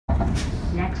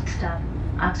Next stop,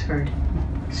 Oxford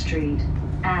Street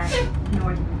at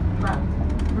North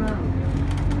Love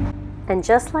Road. And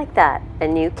just like that, a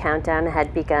new countdown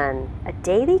had begun. A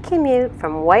daily commute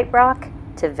from White Rock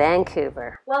to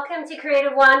Vancouver. Welcome to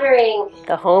Creative Wandering,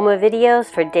 the home of videos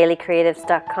for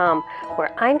dailycreatives.com,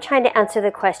 where I'm trying to answer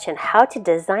the question how to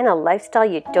design a lifestyle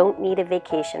you don't need a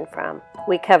vacation from.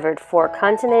 We covered 4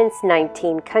 continents,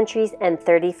 19 countries, and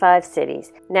 35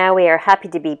 cities. Now we are happy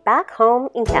to be back home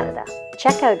in Canada.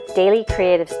 Check out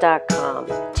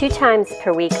dailycreatives.com. 2 times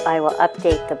per week I will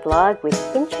update the blog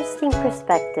with interesting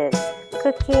perspectives,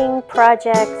 cooking,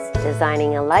 projects,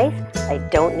 designing a life I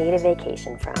don't need a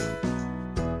vacation from.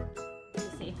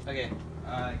 Okay,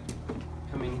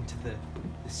 coming into the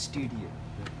studio.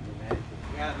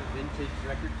 We have a vintage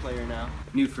record player now.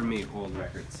 New for me, old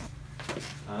records.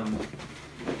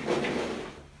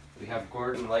 We have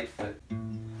Gordon Lightfoot.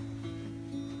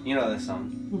 You know this song.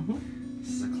 Mm-hmm. This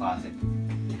is a classic.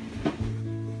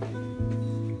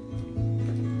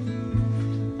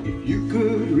 If you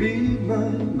could read my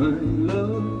mind,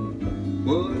 love,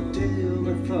 what a tale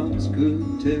my thoughts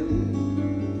could tell.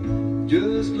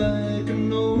 Just like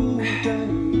an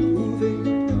old-time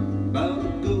movie about a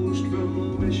ghost from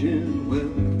a wishing well,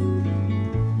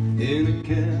 in a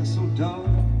castle dark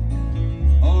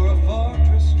or a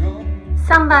fortress strong.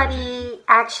 Somebody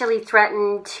actually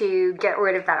threatened to get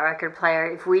rid of that record player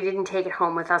if we didn't take it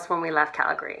home with us when we left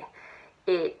Calgary.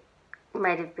 It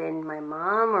might have been my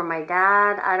mom or my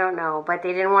dad, I don't know, but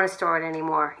they didn't want to store it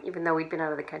anymore, even though we'd been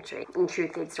out of the country. In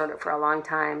truth, they'd stored it for a long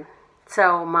time.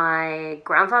 So my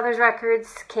grandfather's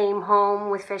records came home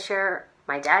with Fisher.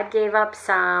 My dad gave up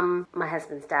some. My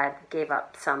husband's dad gave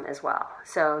up some as well.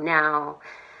 So now,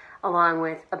 along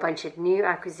with a bunch of new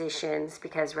acquisitions,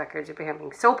 because records are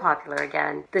becoming so popular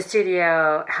again, the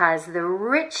studio has the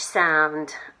rich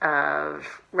sound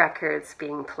of records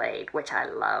being played, which I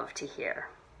love to hear.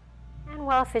 And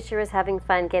while Fisher was having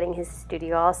fun getting his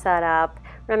studio all set up,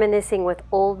 reminiscing with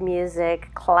old music,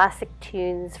 classic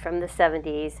tunes from the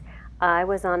 70s, I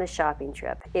was on a shopping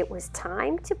trip. It was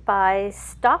time to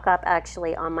stock up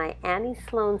actually on my Annie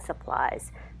Sloan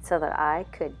supplies so that I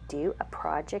could do a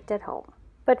project at home.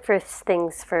 But first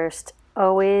things first,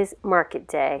 always market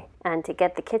day. And to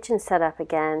get the kitchen set up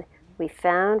again, we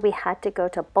found we had to go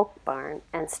to Bulk Barn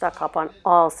and stock up on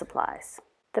all supplies.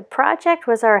 The project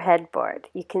was our headboard.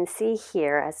 You can see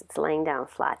here as it's laying down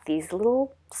flat, these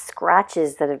little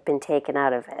scratches that have been taken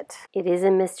out of it. It is a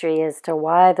mystery as to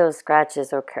why those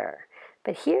scratches occur.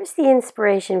 But here's the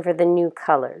inspiration for the new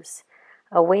colors.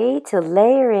 A way to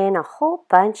layer in a whole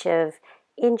bunch of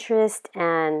interest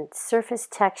and surface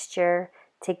texture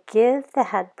to give the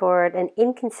headboard an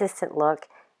inconsistent look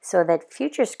so that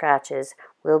future scratches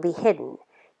will be hidden.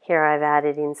 Here I've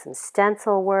added in some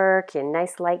stencil work in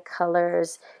nice light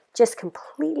colors, just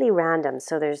completely random,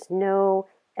 so there's no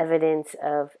evidence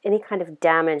of any kind of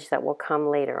damage that will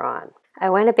come later on. I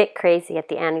went a bit crazy at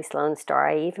the Annie Sloan store.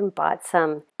 I even bought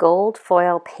some gold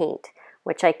foil paint,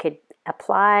 which I could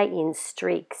apply in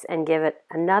streaks and give it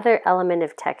another element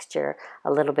of texture,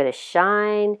 a little bit of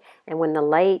shine, and when the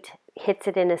light hits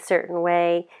it in a certain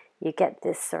way, you get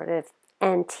this sort of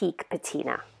antique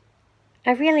patina.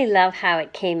 I really love how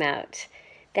it came out.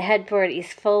 The headboard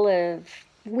is full of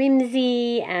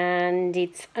whimsy and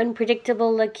it's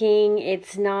unpredictable looking.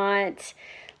 It's not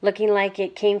looking like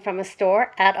it came from a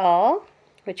store at all,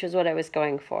 which was what I was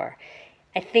going for.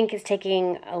 I think it's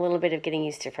taking a little bit of getting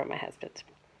used to from my husband.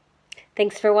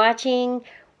 Thanks for watching.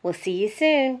 We'll see you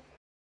soon.